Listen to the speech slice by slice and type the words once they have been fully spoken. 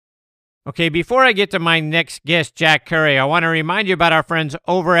Okay, before I get to my next guest, Jack Curry, I want to remind you about our friends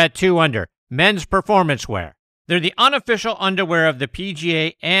over at 2 Under, men's performance wear. They're the unofficial underwear of the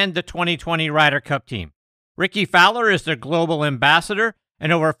PGA and the 2020 Ryder Cup team. Ricky Fowler is their global ambassador,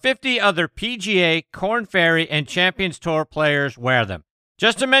 and over 50 other PGA, Korn Ferry, and Champions Tour players wear them.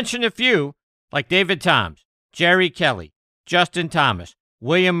 Just to mention a few, like David Toms, Jerry Kelly, Justin Thomas,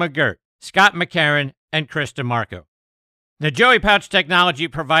 William McGirt, Scott McCarron, and Chris DeMarco. The Joey Pouch technology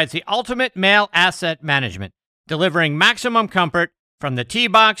provides the ultimate male asset management, delivering maximum comfort from the tee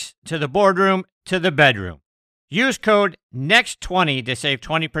box to the boardroom to the bedroom. Use code NEXT20 to save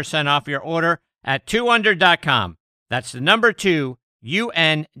 20% off your order at 2under.com. That's the number 2,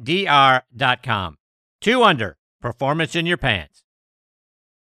 UNDR.com. 2 Under, performance in your pants.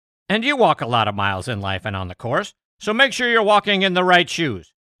 And you walk a lot of miles in life and on the course, so make sure you're walking in the right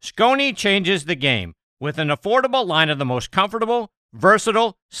shoes. Skoni changes the game with an affordable line of the most comfortable,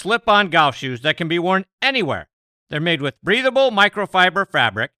 versatile, slip-on golf shoes that can be worn anywhere. They're made with breathable microfiber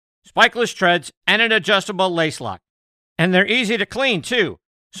fabric, spikeless treads, and an adjustable lace lock. And they're easy to clean, too,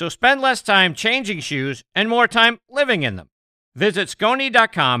 so spend less time changing shoes and more time living in them. Visit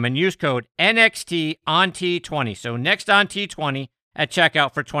Skoni.com and use code NXTONT20, so next on T20 at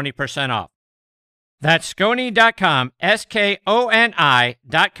checkout for 20% off. That's Skoni.com, Skoni.com.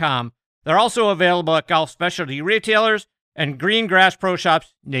 They're also available at golf specialty retailers and green grass pro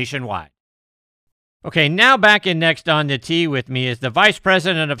shops nationwide. Okay, now back in Next on the Tee with me is the Vice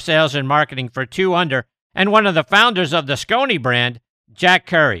President of Sales and Marketing for 2 Under and one of the founders of the Skoni brand, Jack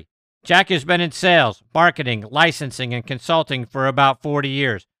Curry. Jack has been in sales, marketing, licensing, and consulting for about 40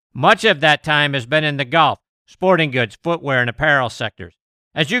 years. Much of that time has been in the golf, sporting goods, footwear, and apparel sectors.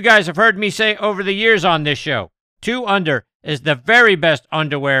 As you guys have heard me say over the years on this show, 2 Under is the very best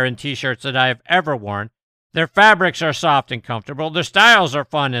underwear and t-shirts that I have ever worn. Their fabrics are soft and comfortable. Their styles are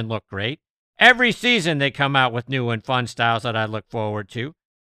fun and look great. Every season they come out with new and fun styles that I look forward to.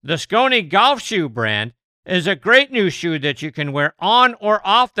 The Skoni golf shoe brand is a great new shoe that you can wear on or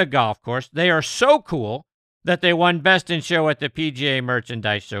off the golf course. They are so cool that they won Best in Show at the PGA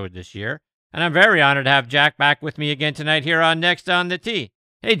Merchandise Show this year. And I'm very honored to have Jack back with me again tonight here on Next on the Tee.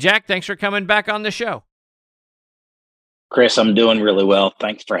 Hey, Jack, thanks for coming back on the show. Chris, I'm doing really well.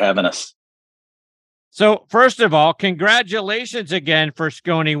 Thanks for having us. So, first of all, congratulations again for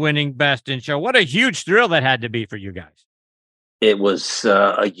Skoni winning Best in Show. What a huge thrill that had to be for you guys. It was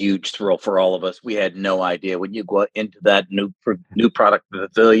a huge thrill for all of us. We had no idea when you go into that new product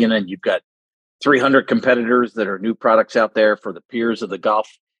pavilion and you've got 300 competitors that are new products out there for the peers of the golf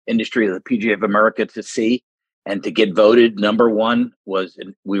industry of the PGA of America to see and to get voted number one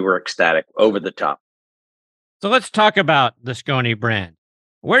we were ecstatic, over the top. So let's talk about the Skoni brand.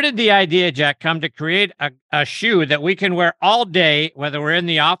 Where did the idea, Jack, come to create a shoe that we can wear all day, whether we're in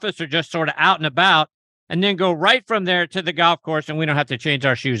the office or just sort of out and about, and then go right from there to the golf course and we don't have to change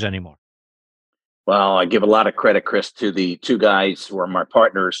our shoes anymore? Well, I give a lot of credit, Chris, to the two guys who are my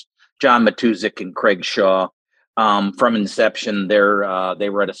partners, John Matuzik and Craig Shaw. From inception, they were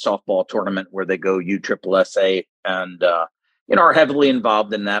at a softball tournament where they go USSSA and are heavily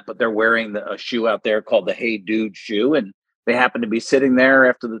involved in that, but they're wearing a shoe out there called the Hey Dude shoe. And they happened to be sitting there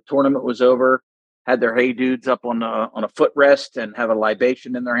after the tournament was over, had their Hey Dudes up on a footrest and have a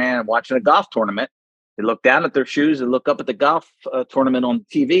libation in their hand and watching a golf tournament. They looked down at their shoes and look up at the golf tournament on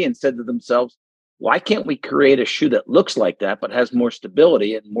TV and said to themselves, why can't we create a shoe that looks like that, but has more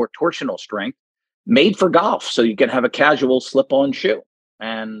stability and more torsional strength made for golf so you can have a casual slip-on shoe?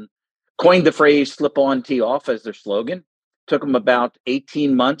 And coined the phrase slip-on, tee off as their slogan. Took them about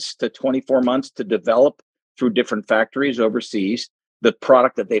 18 months to 24 months to develop through different factories overseas the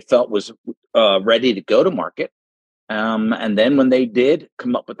product that they felt was ready to go to market. And then when they did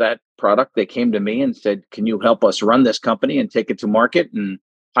come up with that product, they came to me and said, can you help us run this company and take it to market and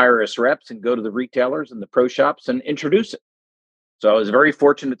hire us reps and go to the retailers and the pro shops and introduce it? So I was very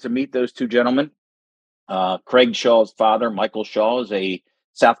fortunate to meet those two gentlemen. Craig Shaw's father, Michael Shaw, is a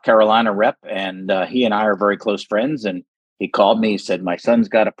South Carolina rep, and he and I are very close friends. And he called me, he said, my son's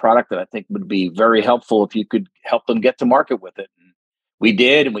got a product that I think would be very helpful if you could help them get to market with it. And we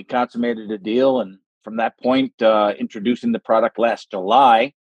did, and we consummated a deal. And from that point, introducing the product last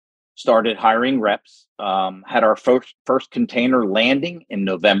July, started hiring reps, had our first container landing in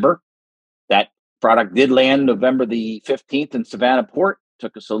November. That product did land November the 15th in Savannah Port.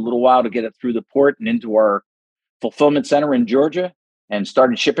 Took us a little while to get it through the port and into our fulfillment center in Georgia, and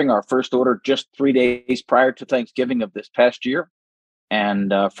started shipping our first order just 3 days prior to Thanksgiving of this past year.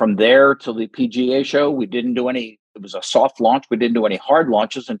 And from there till the PGA show, we didn't do any, it was a soft launch. We didn't do any hard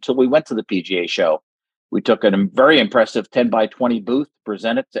launches until we went to the PGA show. We took a very impressive 10 by 20 booth,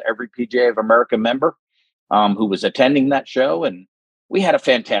 presented to every PGA of America member who was attending that show. And we had a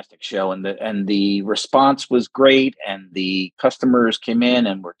fantastic show, and the response was great. And the customers came in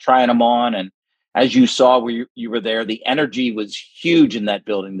and were trying them on. And as you saw, you were there, the energy was huge in that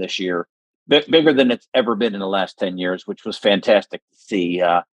building this year, bigger than it's ever been in the last 10 years, which was fantastic to see.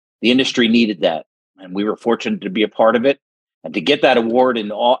 The industry needed that, and we were fortunate to be a part of it, and to get that award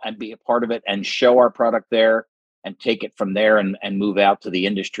and be a part of it and show our product there and take it from there and move out to the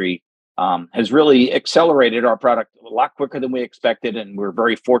industry has really accelerated our product a lot quicker than we expected, and we're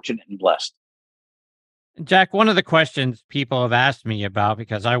very fortunate and blessed. Jack, one of the questions people have asked me about,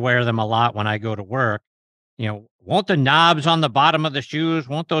 because I wear them a lot when I go to work, won't the knobs on the bottom of the shoes,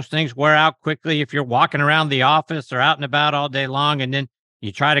 won't those things wear out quickly if you're walking around the office or out and about all day long and then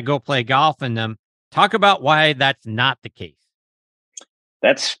you try to go play golf in them? Talk about why that's not the case.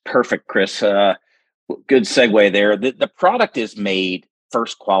 That's perfect, Chris. Good segue there. The product is made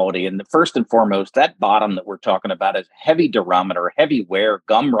first quality, and the first and foremost, that bottom that we're talking about is heavy durometer, heavy wear,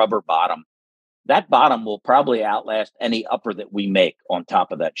 gum rubber bottom. That bottom will probably outlast any upper that we make on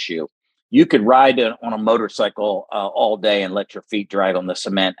top of that shoe. You could ride on a motorcycle all day and let your feet dry on the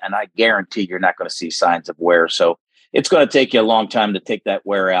cement, and I guarantee you're not going to see signs of wear. So it's going to take you a long time to take that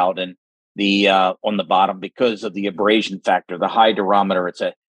wear out. And the on the bottom, because of the abrasion factor, the high durometer,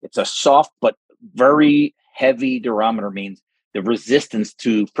 it's a soft but very heavy durometer, means the resistance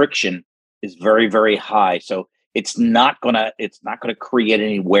to friction is very, very high. So it's not gonna create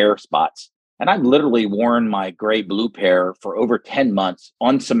any wear spots. And I've literally worn my gray blue pair for over 10 months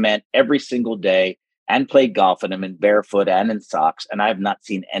on cement every single day and played golf in them in barefoot and in socks. And I have not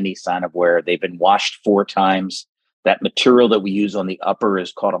seen any sign of wear. They've been washed 4 times. That material that we use on the upper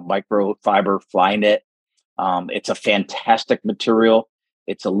is called a microfiber fly knit. It's a fantastic material.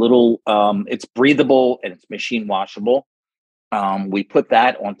 It's it's breathable and it's machine washable. We put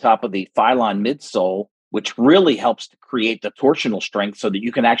that on top of the Phylon midsole, which really helps to create the torsional strength so that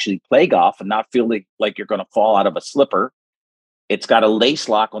you can actually play golf and not feel like you're going to fall out of a slipper. It's got a lace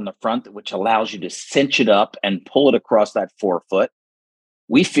lock on the front, which allows you to cinch it up and pull it across that forefoot.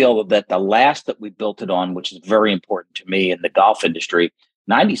 We feel that the last that we built it on, which is very important to me in the golf industry,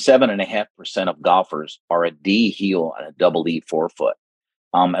 97.5% of golfers are a D heel and a double E forefoot.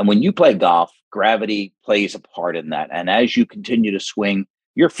 And when you play golf, gravity plays a part in that. And as you continue to swing,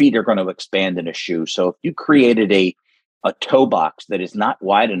 your feet are going to expand in a shoe. So if you created a toe box that is not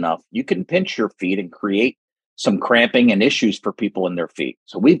wide enough, you can pinch your feet and create some cramping and issues for people in their feet.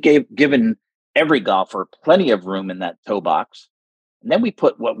 So we've given every golfer plenty of room in that toe box. And then we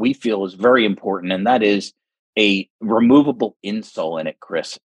put what we feel is very important, and that is a removable insole in it,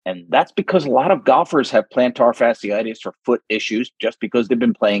 Chris. And that's because a lot of golfers have plantar fasciitis or foot issues just because they've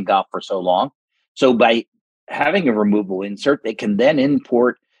been playing golf for so long. So by having a removable insert, they can then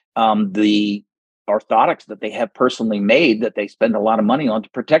import the orthotics that they have personally made that they spend a lot of money on to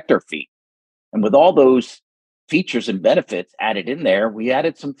protect their feet. And with all those features and benefits added in there, we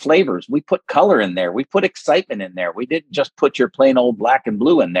added some flavors. We put color in there. We put excitement in there. We didn't just put your plain old black and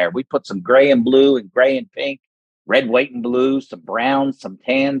blue in there. We put some gray and blue and gray and pink, red, white, and blue, some browns, some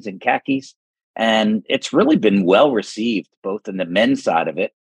tans and khakis. And it's really been well received, both in the men's side of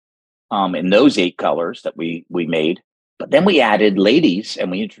it, in those 8 colors that we made. But then we added ladies,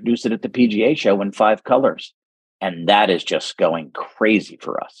 and we introduced it at the PGA show in 5 colors. And that is just going crazy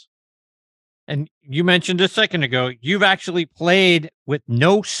for us. And you mentioned a second ago, you've actually played with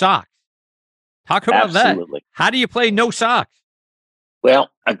no socks. Talk about Absolutely. that. How do you play no socks?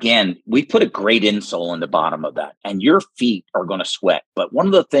 Well, again, we put a great insole in the bottom of that, and your feet are going to sweat. But one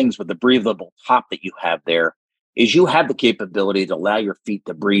of the things with the breathable top that you have there is you have the capability to allow your feet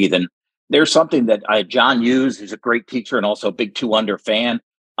to breathe. And there's something that John Hughes, who's a great teacher and also a big 2-under fan.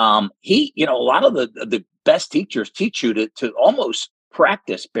 He, a lot of the best teachers teach you to almost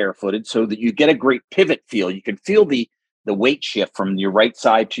practice barefooted so that you get a great pivot feel. You can feel the weight shift from your right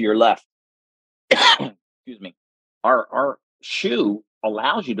side to your left. Excuse me. Our shoe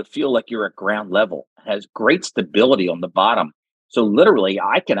allows you to feel like you're at ground level. It has great stability on the bottom. So literally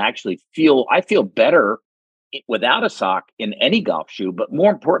I feel better without a sock in any golf shoe, but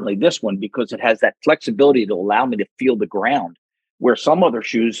more importantly, this one, because it has that flexibility to allow me to feel the ground, where some other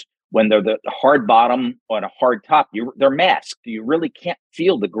shoes, when they're the hard bottom on a hard top, they're masked. You really can't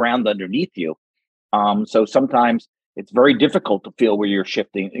feel the ground underneath you. So sometimes it's very difficult to feel where you're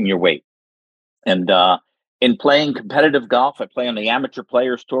shifting in your weight. And in playing competitive golf, I play on the Amateur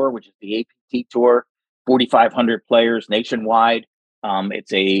Players Tour, which is the APT Tour, 4,500 players nationwide.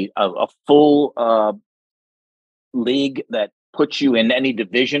 It's a full league that puts you in any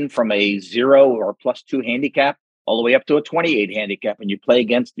division from a 0 or +2 handicap all the way up to a 28 handicap, and you play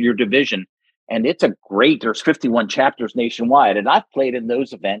against your division. And it's a great, there's 51 chapters nationwide. And I've played in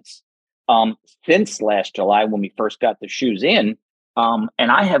those events since last July when we first got the shoes in. And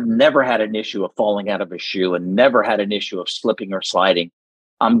I have never had an issue of falling out of a shoe and never had an issue of slipping or sliding.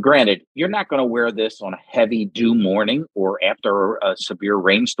 Granted, you're not going to wear this on a heavy dew morning or after a severe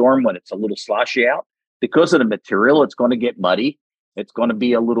rainstorm when it's a little sloshy out. Because of the material, it's going to get muddy. It's going to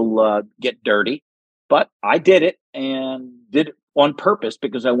be a little get dirty. But I did it and did it on purpose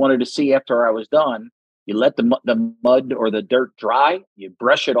because I wanted to see after I was done. You let the mud or the dirt dry, you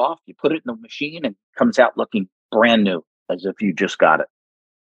brush it off, you put it in the machine, and it comes out looking brand new, as if you just got it.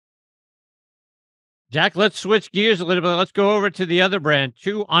 Jack, let's switch gears a little bit. Let's go over to the other brand,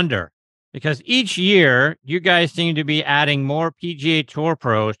 2Under, because each year you guys seem to be adding more PGA Tour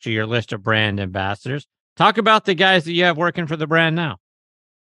pros to your list of brand ambassadors. Talk about the guys that you have working for the brand now.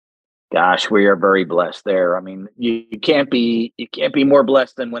 Gosh, we are very blessed there. I mean, you can't be more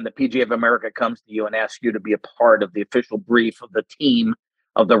blessed than when the PGA of America comes to you and asks you to be a part of the official brief of the team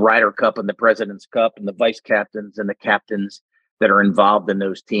of the Ryder Cup and the President's Cup and the vice captains and the captains that are involved in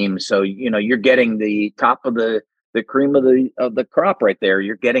those teams. So, you're getting the top of the cream of the crop right there.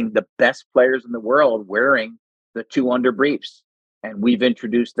 You're getting the best players in the world wearing the 2Under briefs. And we've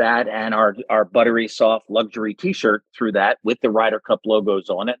introduced that and our buttery soft luxury T-shirt through that with the Ryder Cup logos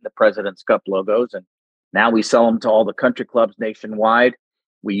on it and the President's Cup logos. And now we sell them to all the country clubs nationwide.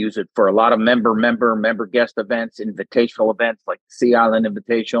 We use it for a lot of member guest events, invitational events like the Sea Island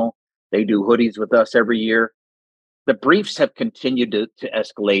Invitational. They do hoodies with us every year. The briefs have continued to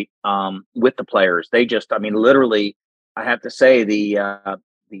escalate with the players. They just, literally, I have to say the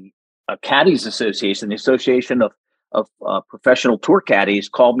Caddies Association, the Association of professional tour caddies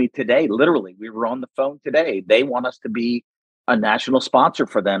called me today. Literally, we were on the phone today. They want us to be a national sponsor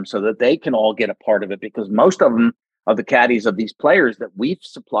for them so that they can all get a part of it, because most of them are the caddies of these players that we've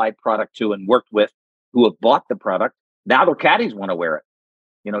supplied product to and worked with who have bought the product. Now their caddies want to wear it.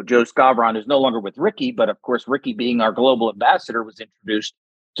 Joe Scavron is no longer with Ricky, but of course, Ricky being our global ambassador was introduced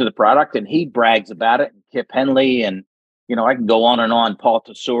to the product and he brags about it. And Kip Henley and, I can go on and on. Paul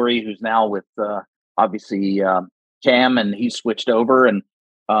Tesori, who's now with obviously Cam, and he's switched over, and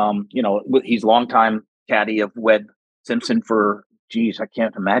he's longtime caddy of Webb Simpson for, I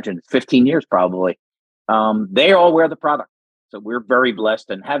can't imagine, 15 years probably. They all wear the product, so we're very blessed,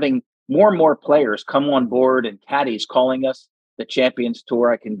 and having more and more players come on board and caddies calling us the Champions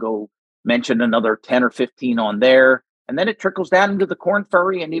Tour. I can go mention another 10 or 15 on there, and then it trickles down into the Corn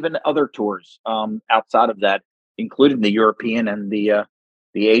Ferry and even other tours outside of that, including the European and the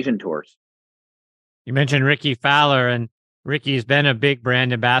Asian tours. You mentioned Ricky Fowler, and Ricky's been a big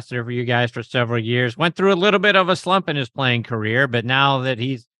brand ambassador for you guys for several years. Went through a little bit of a slump in his playing career, but now that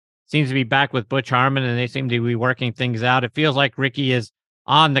he seems to be back with Butch Harmon and they seem to be working things out, it feels like Ricky is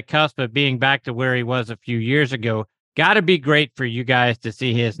on the cusp of being back to where he was a few years ago. Got to be great for you guys to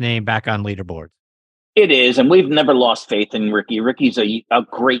see his name back on leaderboards. It is, and we've never lost faith in Ricky. Ricky's a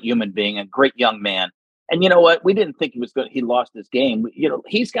great human being, a great young man. And you know what? We didn't think he was good. He lost his game. He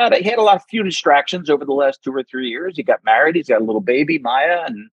had a lot of few distractions over the last 2 or 3 years. He got married. He's got a little baby, Maya.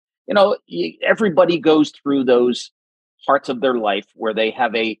 And, everybody goes through those parts of their life where they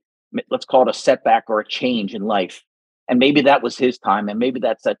have let's call it a setback or a change in life. And maybe that was his time. And maybe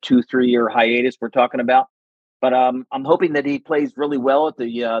that's that 2-3 year hiatus we're talking about. But I'm hoping that he plays really well at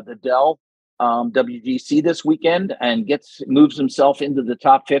the Dell WGC this weekend and moves himself into the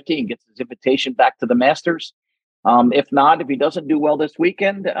top 50 and gets his invitation back to the Masters. If he doesn't do well this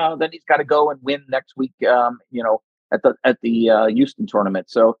weekend, then he's got to go and win next week, at the Houston tournament.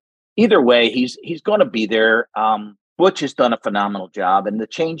 So either way, he's going to be there. Butch has done a phenomenal job, and the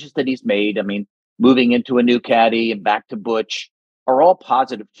changes that he's made, moving into a new caddy and back to Butch, are all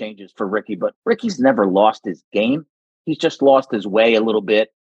positive changes for Ricky. But Ricky's never lost his game. He's just lost his way a little bit.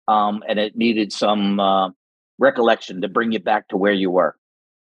 And it needed some recollection to bring you back to where you were.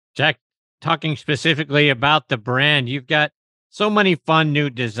 Jack, talking specifically about the brand, you've got so many fun new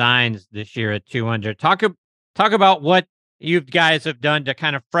designs this year at 2Under. Talk about what you guys have done to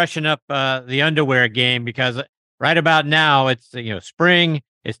kind of freshen up the underwear game, because right about now it's spring.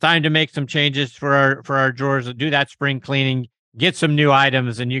 It's time to make some changes for our drawers, do that spring cleaning, get some new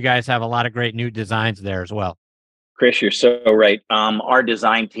items, and you guys have a lot of great new designs there as well. Chris, you're so right. Our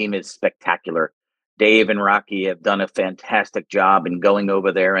design team is spectacular. Dave and Rocky have done a fantastic job in going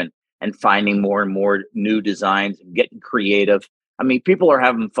over there and finding more and more new designs and getting creative. People are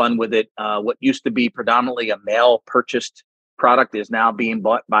having fun with it. What used to be predominantly a male purchased product is now being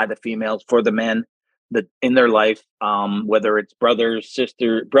bought by the females for the men. in their life, whether it's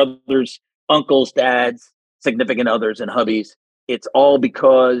brothers, uncles, dads, significant others, and hubbies. It's all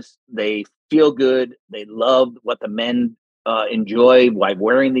because they feel good. They love what the men enjoy while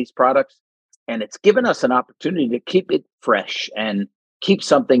wearing these products. And it's given us an opportunity to keep it fresh and keep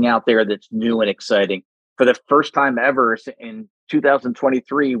something out there that's new and exciting. For the first time ever in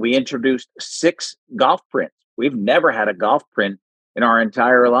 2023, we introduced 6 golf prints. We've never had a golf print in our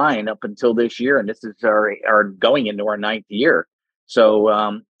entire line up until this year, and this is our going into our 9th year.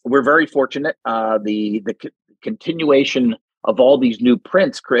 So we're very fortunate. The continuation of all these new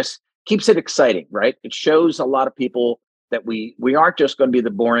prints, Chris, keeps it exciting, right? It shows a lot of people that we aren't just going to be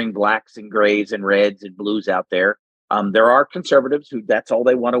the boring blacks and grays and reds and blues out there. There are conservatives who that's all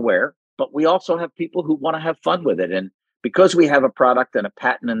they want to wear, but we also have people who want to have fun with it. And because we have a product and a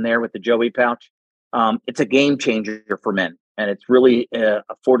patent in there with the Joey pouch, it's a game changer for men. And it's really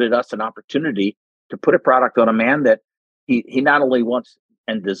afforded us an opportunity to put a product on a man that he not only wants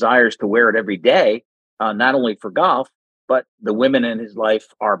and desires to wear it every day, not only for golf, but the women in his life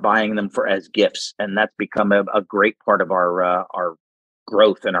are buying them as gifts. And that's become a great part of our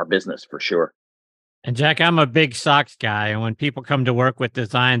growth in our business for sure. And Jack, I'm a big socks guy. And when people come to work with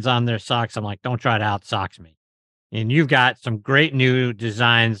designs on their socks, I'm like, don't try to out socks me. And you've got some great new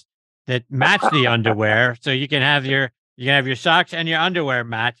designs that match the underwear. So you can have your socks and your underwear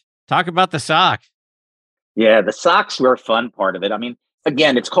match. Talk about the socks. Yeah, the socks were a fun part of it. I mean,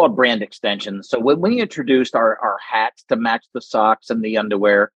 again, it's called brand extension. So when we introduced our hats to match the socks and the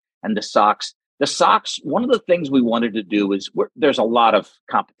underwear and the socks, one of the things we wanted to do is there's a lot of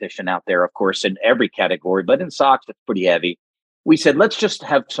competition out there, of course, in every category, but in socks, it's pretty heavy. We said, let's just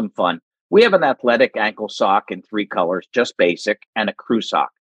have some fun. We have an athletic ankle sock in 3 colors, just basic, and a crew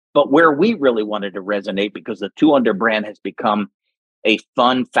sock. But where we really wanted to resonate, because the 2 Under brand has become a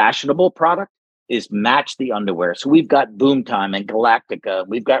fun, fashionable product, is match the underwear. So we've got Boom Time and Galactica,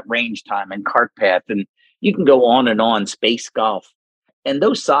 we've got Range Time and Cart Path, and you can go on, Space Golf. And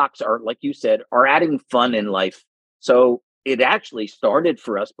those socks are, like you said, are adding fun in life. So it actually started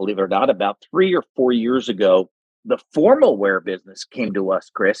for us, believe it or not, about 3 or 4 years ago. The formal wear business came to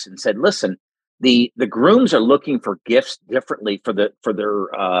us, Chris, and said, listen, the grooms are looking for gifts differently for their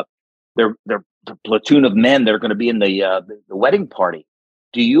platoon of men that are going to be in the wedding party.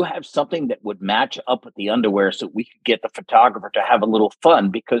 Do you have something that would match up with the underwear so we could get the photographer to have a little fun?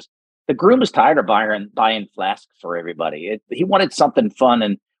 Because the groom is tired of buying flasks for everybody. He wanted something fun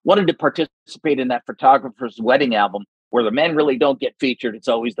and wanted to participate in that photographer's wedding album where the men really don't get featured. It's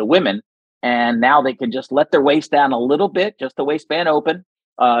always the women. And now they can just let their waist down a little bit, just the waistband open,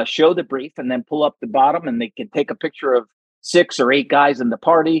 show the brief, and then pull up the bottom, and they can take a picture of 6 or 8 guys in the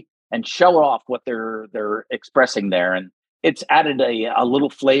party and show off what they're expressing there. And it's added a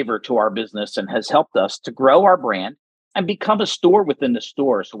little flavor to our business and has helped us to grow our brand and become a store within the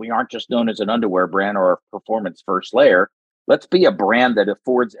store. So we aren't just known as an underwear brand or a performance first layer. Let's be a brand that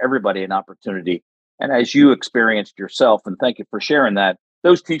affords everybody an opportunity. And as you experienced yourself, and thank you for sharing that,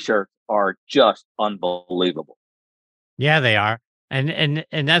 those t-shirts are just unbelievable. Yeah, they are. And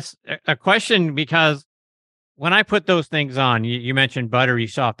that's a question, because when I put those things on, you mentioned buttery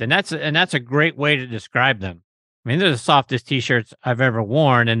soft, and that's a great way to describe them. I mean, they're the softest t-shirts I've ever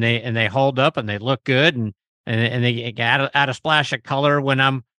worn, and they hold up and they look good, and they add a splash of color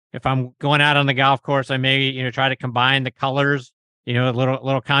if I'm going out on the golf course. I may try to combine the colors, a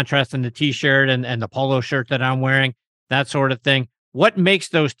little contrast in the t-shirt and the polo shirt that I'm wearing, that sort of thing. What makes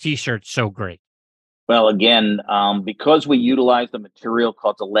those t-shirts so great? Well, again, because we utilize the material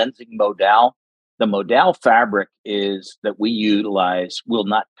called the lensing modal, the modal fabric that we utilize will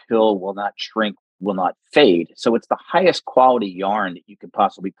not pill, will not shrink, will not fade. So it's the highest quality yarn that you could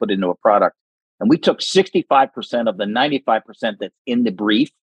possibly put into a product. And we took 65% of the 95% that's in the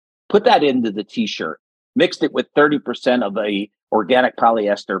brief, put that into the t-shirt, mixed it with 30% of a organic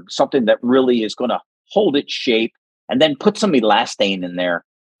polyester, something that really is going to hold its shape, and then put some elastane in there.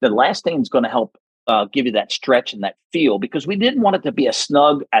 The elastane is going to help give you that stretch and that feel, because we didn't want it to be a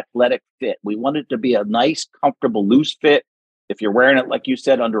snug athletic fit. We wanted it to be a nice, comfortable, loose fit. If you're wearing it, like you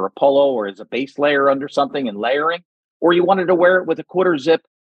said, under a polo or as a base layer under something and layering, or you wanted to wear it with a quarter zip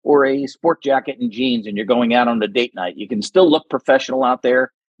or a sport jacket and jeans and you're going out on a date night, you can still look professional out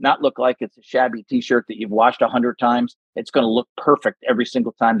there, not look like it's a shabby t-shirt that you've washed 100 times. It's going to look perfect every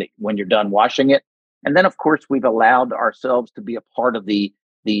single time when you're done washing it. And then, of course, we've allowed ourselves to be a part of the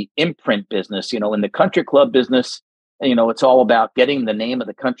imprint business. In the country club business, it's all about getting the name of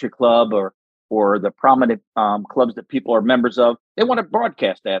the country club or the prominent clubs that people are members of. They want to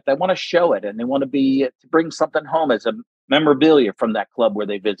broadcast that. They want to show it, and they want to bring something home as a memorabilia from that club where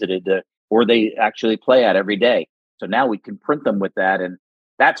they visited. or they actually play at every day. So now we can print them with that. And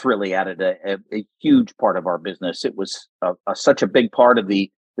that's really added a huge part of our business. It was such a big part of the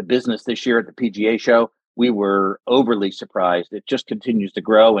business this year at the PGA show. We were overly surprised. It just continues to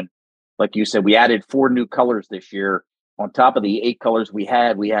grow. And like you said, we added 4 new colors this year. On top of the 8 colors we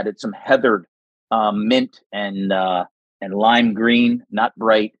added some heathered mint and lime green, not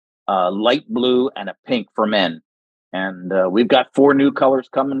bright, light blue, and a pink for men. And we've got 4 new colors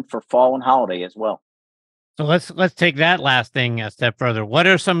coming for fall and holiday as well. So let's take that last thing a step further. What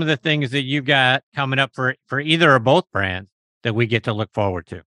are some of the things that you've got coming up for either or both brands that we get to look forward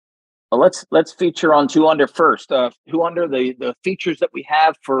to? Well, let's feature on 2 Under first. 2 Under, the features that we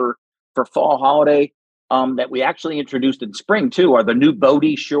have for fall holiday that we actually introduced in spring too are the new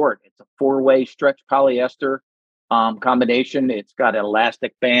Bodie short. It's a 4-way stretch polyester combination. It's got an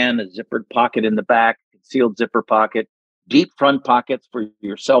elastic band, a zippered pocket in the back, concealed zipper pocket, deep front pockets for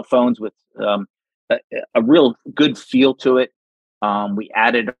your cell phones with a real good feel to it. We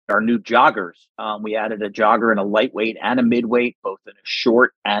added our new joggers. We added a jogger in a lightweight and a midweight, both in a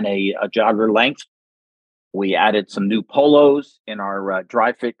short and a jogger length. We added some new polos in our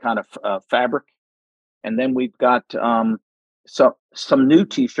dry fit kind of fabric. And then we've got some new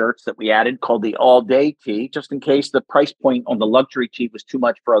t-shirts that we added called the all day tee, just in case the price point on the luxury tee was too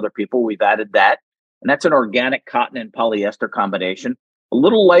much for other people. We've added that. And that's an organic cotton and polyester combination. A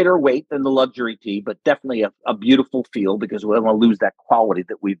little lighter weight than the luxury tee, but definitely a beautiful feel because we don't want to lose that quality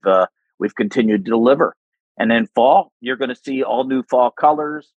that we've continued to deliver. And then fall, you're going to see all new fall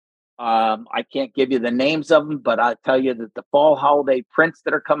colors. I can't give you the names of them, but I'll tell you that the fall holiday prints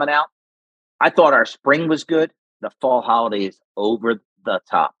that are coming out, I thought our spring was good. The fall holiday is over the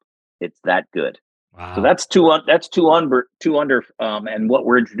top. It's that good. Wow. So that's two under, and what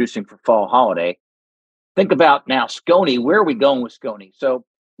we're introducing for fall holiday. Think about now Skoni. Where are we going with Skoni? So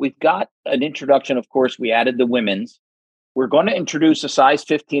we've got an introduction. Of course, we added the women's. We're going to introduce a size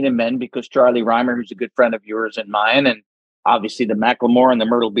 15 in men because Charlie Reimer, who's a good friend of yours and mine, and obviously the Macklemore and the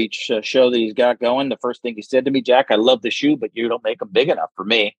Myrtle Beach show that he's got going. The first thing he said to me, Jack, I love the shoe, but you don't make them big enough for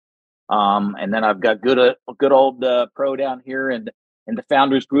me. And then I've got good old pro down here in the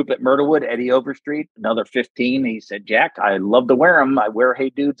founders group at Myrtlewood, Eddie Overstreet, another 15. He said, Jack, I love to wear them. I wear Hey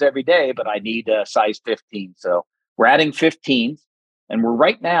Dudes every day, but I need a size 15. So we're adding 15s, and we're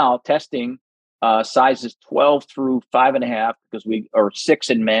right now testing sizes 12 through 5.5 because we are 6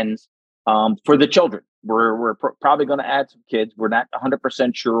 in men's for the children. We're probably going to add some kids. We're not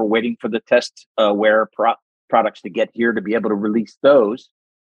 100% sure. We're waiting for the test wear products to get here to be able to release those.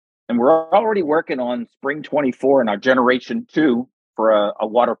 And we're already working on spring 24 and our generation 2 for a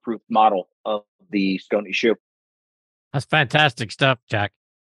waterproof model of the Skoni shoe. That's fantastic stuff, Jack.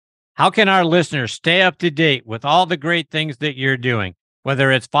 How can our listeners stay up to date with all the great things that you're doing, whether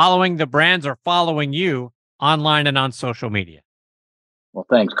it's following the brands or following you online and on social media? Well,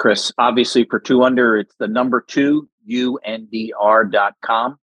 thanks, Chris. Obviously, for 2 Under, it's the number 2,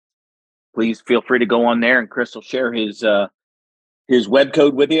 UNDR.com. Please feel free to go on there, and Chris will share his web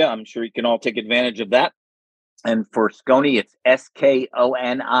code with you. I'm sure you can all take advantage of that. And for Skoni, it's skoni.com.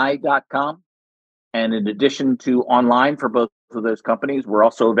 And in addition to online for both of those companies, we're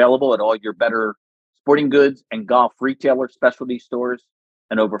also available at all your better sporting goods and golf retailer specialty stores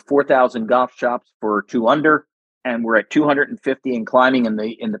and over 4,000 golf shops for 2 Under. And we're at 250 and climbing in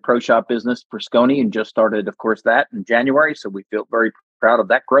the pro shop business for Skoni, and just started, of course, that in January. So we feel very proud of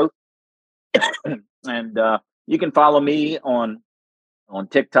that growth. And you can follow me on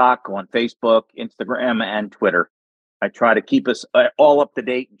TikTok, on Facebook, Instagram, and Twitter. I try to keep us all up to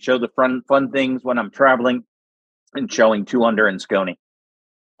date and show the fun things when I'm traveling and showing 2 Under and Skoni.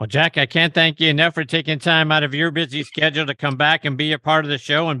 Well, Jack, I can't thank you enough for taking time out of your busy schedule to come back and be a part of the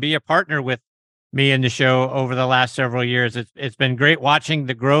show and be a partner with me in the show over the last several years. It's been great watching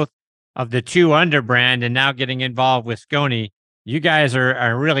the growth of the 2 Under brand and now getting involved with Skoni. You guys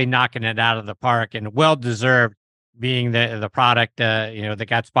are really knocking it out of the park and well-deserved, being the product, that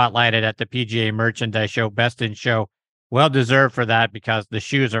got spotlighted at the PGA Merchandise Show, Best in Show. Well deserved for that because the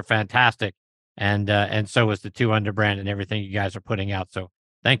shoes are fantastic, and so is the 2 Under brand and everything you guys are putting out. So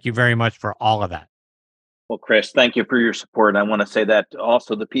thank you very much for all of that. Well, Chris, thank you for your support. I want to say that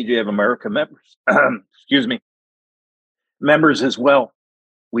also the PGA of America members, members as well.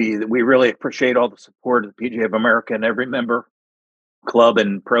 We really appreciate all the support of the PGA of America and every member, club,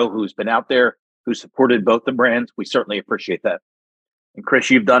 and pro who's been out there, who supported both the brands. We certainly appreciate that. And Chris,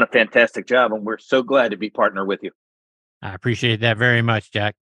 you've done a fantastic job, and we're so glad to be partnered with you. I appreciate that very much,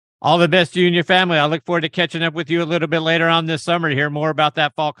 Jack. All the best to you and your family. I look forward to catching up with you a little bit later on this summer to hear more about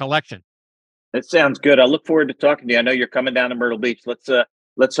that fall collection. That sounds good. I look forward to talking to you. I know you're coming down to Myrtle Beach. Let's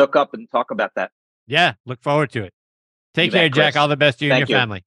let's hook up and talk about that. Yeah, look forward to it. Take care, Jack. All the best to you and your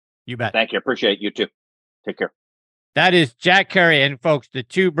family. You bet. Thank you. Appreciate it. You too. Take care. That is Jack Curry. And folks, the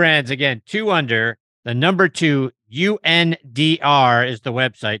two brands, again, 2Under, the number 2, UNDR is the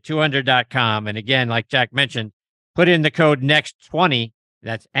website, 2under.com. And again, like Jack mentioned, put in the code NEXT20.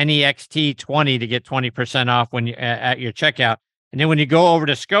 That's NEXT20 to get 20% off when you at your checkout. And then when you go over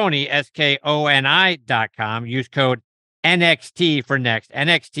to Skoni, SKONI.com, use code NXT for next,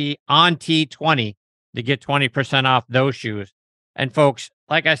 NXT on T20 to get 20% off those shoes. And folks,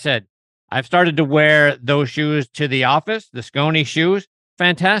 like I said, I've started to wear those shoes to the office, the Skoni shoes.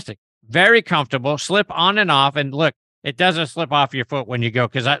 Fantastic. Very comfortable, slip on and off. And look, it doesn't slip off your foot when you go.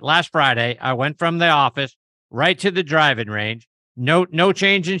 Because last Friday, I went from the office right to the driving range. No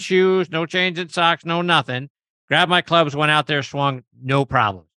change in shoes, no change in socks, no nothing. Grabbed my clubs, went out there, swung, no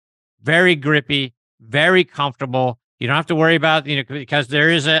problem. Very grippy, very comfortable. You don't have to worry about, because there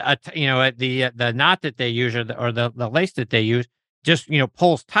is the knot that they use or the lace that they use just,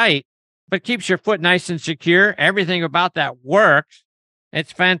 pulls tight, but keeps your foot nice and secure. Everything about that works.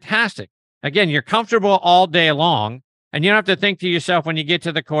 It's fantastic. Again, you're comfortable all day long, and you don't have to think to yourself when you get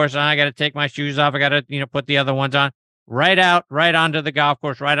to the course, I got to take my shoes off. I got to, put the other ones on. Right onto the golf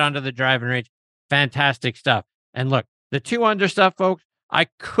course, right onto the driving range. Fantastic stuff. And look, the 2Under stuff, folks, I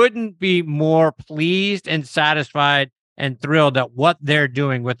couldn't be more pleased and satisfied and thrilled at what they're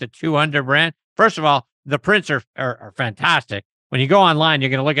doing with the 2Under brand. First of all, the prints are fantastic. When you go online, you're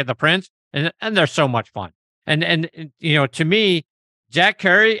going to look at the prints, and they're so much fun. And to me, Jack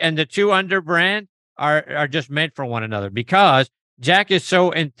Curry and the 2Under brand are just meant for one another, because Jack is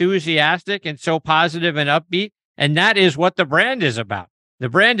so enthusiastic and so positive and upbeat, and that is what the brand is about. The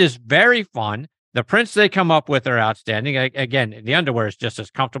brand is very fun. The prints they come up with are outstanding. Again, the underwear is just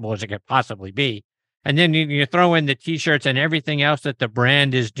as comfortable as it could possibly be. And then you throw in the T-shirts and everything else that the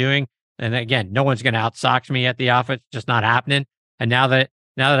brand is doing. And again, no one's going to out-socks me at the office. Just not happening. And now that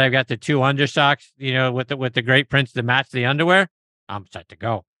I've got the 2Under socks, with the great prints to match the underwear, I'm set to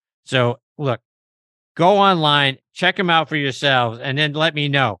go. So look, go online, check them out for yourselves, and then let me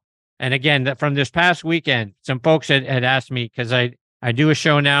know. And again, from this past weekend, some folks had asked me, because I do a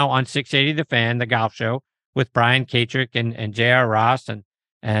show now on 680 The Fan, the golf show, with Brian Katrick and J.R. Ross, and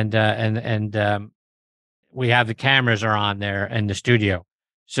we have the cameras are on there in the studio.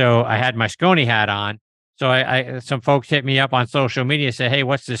 So I had my Skoni hat on. So some folks hit me up on social media and say, hey,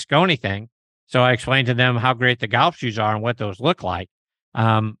 what's this Skoni thing? So I explained to them how great the golf shoes are and what those look like.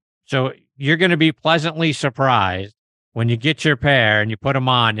 So you're going to be pleasantly surprised when you get your pair and you put them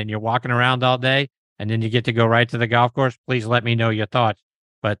on and you're walking around all day, and then you get to go right to the golf course. Please let me know your thoughts.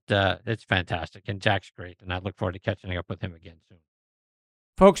 But it's fantastic, and Jack's great, and I look forward to catching up with him again soon.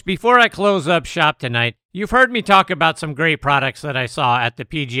 Folks, before I close up shop tonight, you've heard me talk about some great products that I saw at the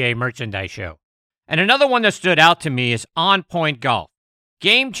PGA Merchandise Show. And another one that stood out to me is On Point Golf.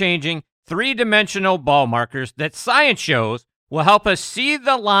 Game-changing, three-dimensional ball markers that science shows will help us see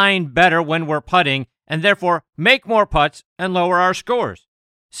the line better when we're putting, and therefore make more putts and lower our scores.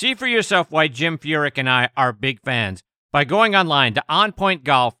 See for yourself why Jim Furyk and I are big fans by going online to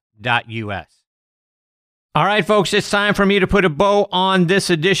onpointgolf.us. All right, folks, it's time for me to put a bow on this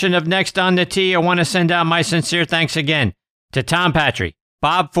edition of Next on the Tee. I want to send out my sincere thanks again to Tom Patry,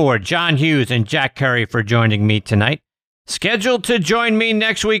 Bob Ford, John Hughes, and Jack Curry for joining me tonight. Scheduled to join me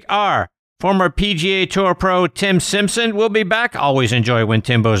next week are former PGA Tour pro Tim Simpson. Will be back. Always enjoy when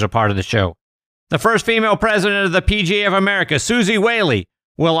Timbo's a part of the show. The first female president of the PGA of America, Susie Whaley,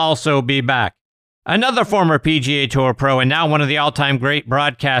 will also be back. Another former PGA Tour pro and now one of the all-time great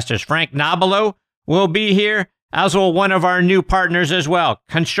broadcasters, Frank Nobilo, will be here, as will one of our new partners as well,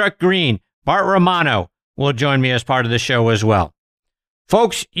 Construct Green. Bart Romano will join me as part of the show as well.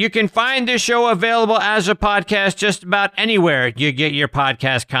 Folks, you can find this show available as a podcast just about anywhere you get your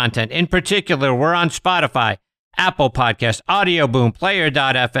podcast content. In particular, we're on Spotify, Apple Podcasts, Audio Boom,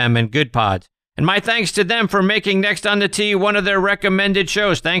 Player.fm, and Good Pods. And my thanks to them for making Next on the Tee one of their recommended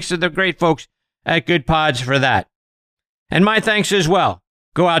shows. Thanks to the great folks at Good Pods for that. And my thanks as well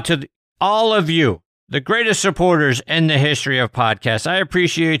go out to all of you, the greatest supporters in the history of podcasts. I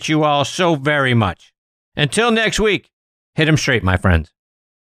appreciate you all so very much. Until next week, hit 'em straight, my friends.